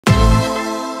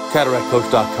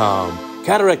CataractCoach.com.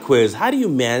 Cataract Quiz. How do you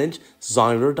manage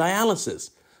zonular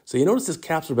dialysis? So you notice this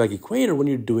capsular bag equator when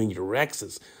you're doing your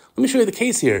Rexes. Let me show you the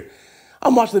case here.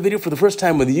 I'm watching the video for the first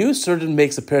time with you. Surgeon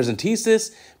makes a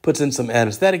paracentesis, puts in some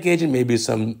anesthetic agent, maybe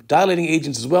some dilating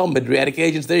agents as well, mydriatic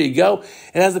agents. There you go.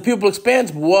 And as the pupil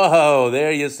expands, whoa,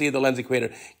 there you see the lens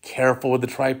equator. Careful with the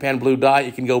trypan blue dye.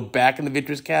 It can go back in the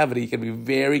vitreous cavity. You can be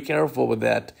very careful with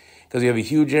that because you have a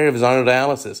huge area of zonular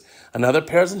dialysis. Another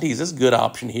paracentesis, good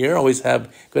option here. Always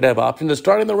good to have options. And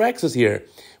starting the Rexes here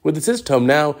with the cystome.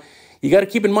 Now, you got to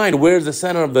keep in mind where's the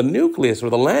center of the nucleus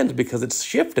or the lens because it's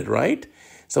shifted, right?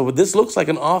 So this looks like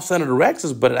an off-centered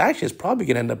Rexes, but it actually is probably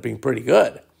going to end up being pretty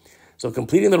good. So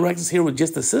completing the Rexes here with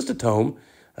just the cystotome,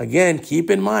 again, keep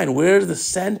in mind where's the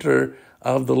center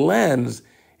of the lens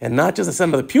and not just the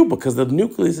center of the pupil because the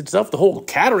nucleus itself, the whole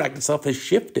cataract itself has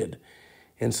shifted.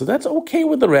 And so that's okay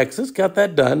with the Rexes. Got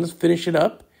that done. Let's finish it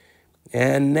up.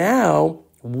 And now,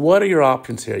 what are your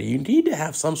options here? You need to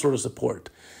have some sort of support.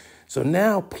 So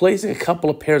now, placing a couple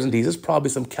of paracentesis, probably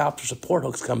some capsular support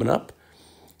hooks coming up.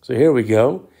 So here we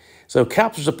go. So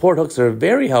capsular support hooks are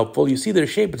very helpful. You see their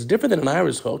shape. It's different than an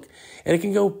iris hook, and it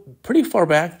can go pretty far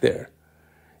back there.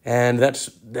 And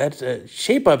that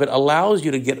shape of it allows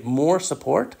you to get more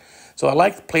support. So I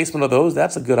like the placement of those.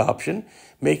 That's a good option.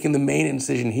 Making the main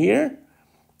incision here.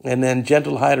 And then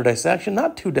gentle hydrodissection,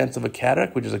 not too dense of a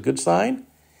cataract, which is a good sign.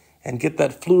 And get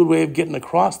that fluid wave getting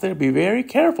across there. Be very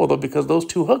careful, though, because those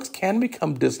two hooks can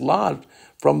become dislodged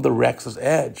from the Rex's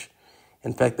edge.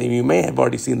 In fact, you may have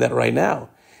already seen that right now.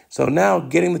 So now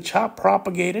getting the chop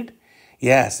propagated.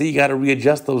 Yeah, see, you got to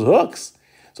readjust those hooks.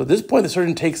 So at this point, the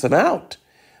surgeon takes them out.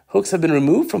 Hooks have been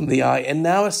removed from the eye, and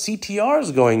now a CTR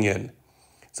is going in.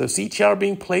 So CTR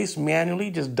being placed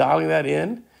manually, just dialing that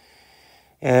in.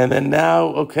 And then now,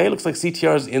 okay, looks like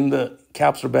CTR is in the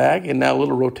capsular bag, and now a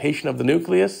little rotation of the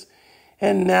nucleus.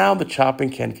 And now the chopping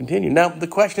can continue. Now, the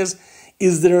question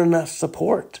is there enough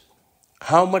support?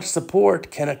 How much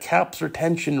support can a capsular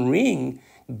tension ring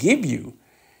give you?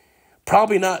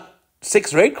 Probably not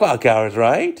 6 or 8 clock hours,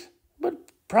 right? But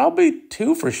probably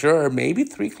 2 for sure, maybe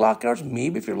 3 clock hours,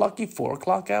 maybe if you're lucky, 4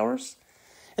 clock hours.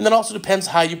 And then also depends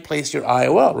how you place your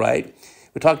IOL, right?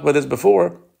 We talked about this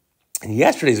before in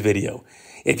yesterday's video.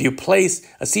 If you place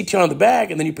a CTR on the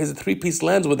bag and then you place a 3-piece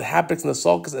lens with the haptics and the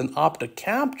sulcus and optic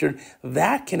captured,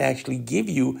 that can actually give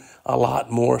you a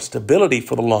lot more stability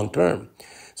for the long term.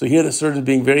 So here the surgeon's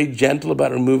being very gentle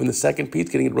about removing the second piece,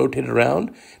 getting it rotated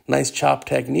around. Nice chop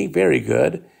technique, very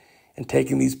good. And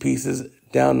taking these pieces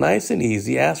down nice and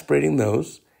easy, aspirating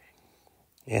those.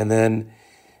 And then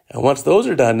once those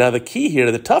are done, now the key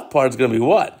here, the tough part is going to be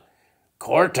what?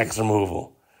 Cortex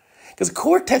removal. Because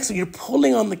cortex, you're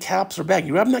pulling on the capsular bag.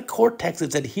 You're having that cortex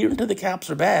that's adherent to the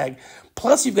capsular bag.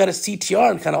 Plus, you've got a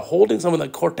CTR and kind of holding some of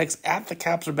that cortex at the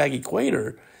capsular bag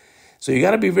equator. So you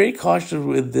got to be very cautious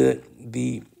with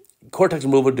the cortex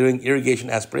removal doing irrigation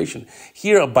aspiration.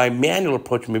 Here, a bimanual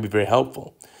approach may be very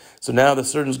helpful. So now the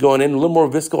surgeon's going in. A little more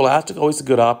viscoelastic, always a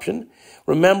good option.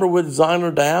 Remember, with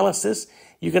zonular dialysis,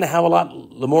 you're going to have a lot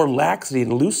more laxity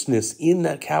and looseness in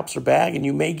that capsular bag, and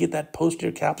you may get that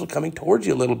posterior capsule coming towards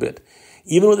you a little bit,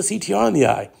 even with a CTR in the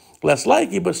eye. Less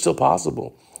likely, but still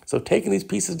possible. So taking these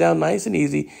pieces down nice and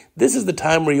easy, this is the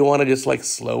time where you want to just like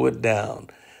slow it down.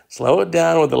 Slow it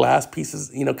down with the last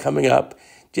pieces, coming up,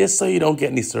 just so you don't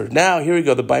get any surge. Now, here we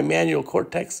go, the bimanual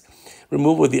cortex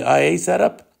removal with the IA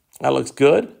setup. That looks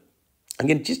good.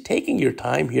 Again, just taking your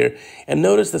time here and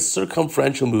notice the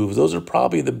circumferential moves. Those are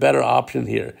probably the better option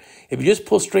here. If you just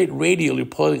pull straight radial, you're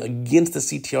pulling against the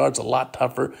CTR. It's a lot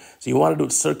tougher. So you want to do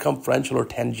it circumferential or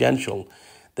tangential.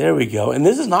 There we go. And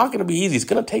this is not going to be easy. It's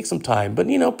going to take some time. But,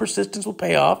 persistence will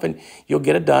pay off and you'll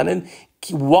get it done. And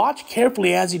watch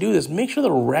carefully as you do this. Make sure the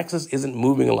Rexes isn't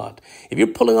moving a lot. If you're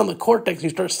pulling on the cortex and you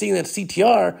start seeing that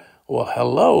CTR, well,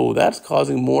 hello, that's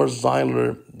causing more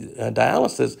zonular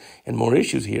dialysis and more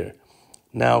issues here.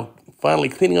 Now, finally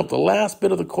cleaning up the last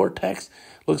bit of the cortex.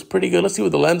 Looks pretty good. Let's see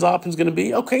what the lens option is going to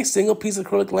be. Okay, single piece of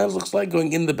acrylic lens looks like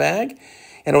going in the bag.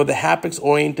 And with the haptics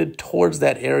oriented towards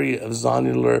that area of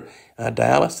zonular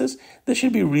dialysis, this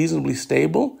should be reasonably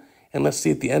stable. And let's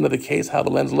see at the end of the case how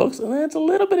the lens looks. And it's a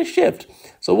little bit of shift.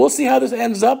 So we'll see how this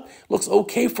ends up. Looks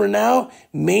okay for now.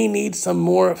 May need some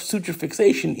more suture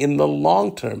fixation in the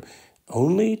long term.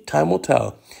 Only time will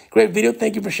tell. Great video.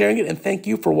 Thank you for sharing it. And thank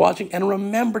you for watching. And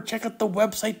remember, check out the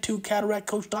website too,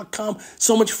 CataractCoach.com.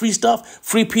 So much free stuff.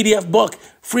 Free PDF book.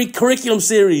 Free curriculum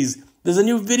series. There's a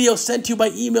new video sent to you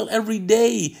by email every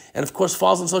day. And of course,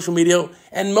 follow us on social media.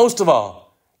 And most of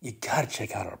all, you got to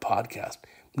check out our podcast.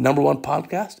 #1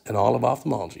 podcast in all of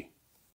ophthalmology.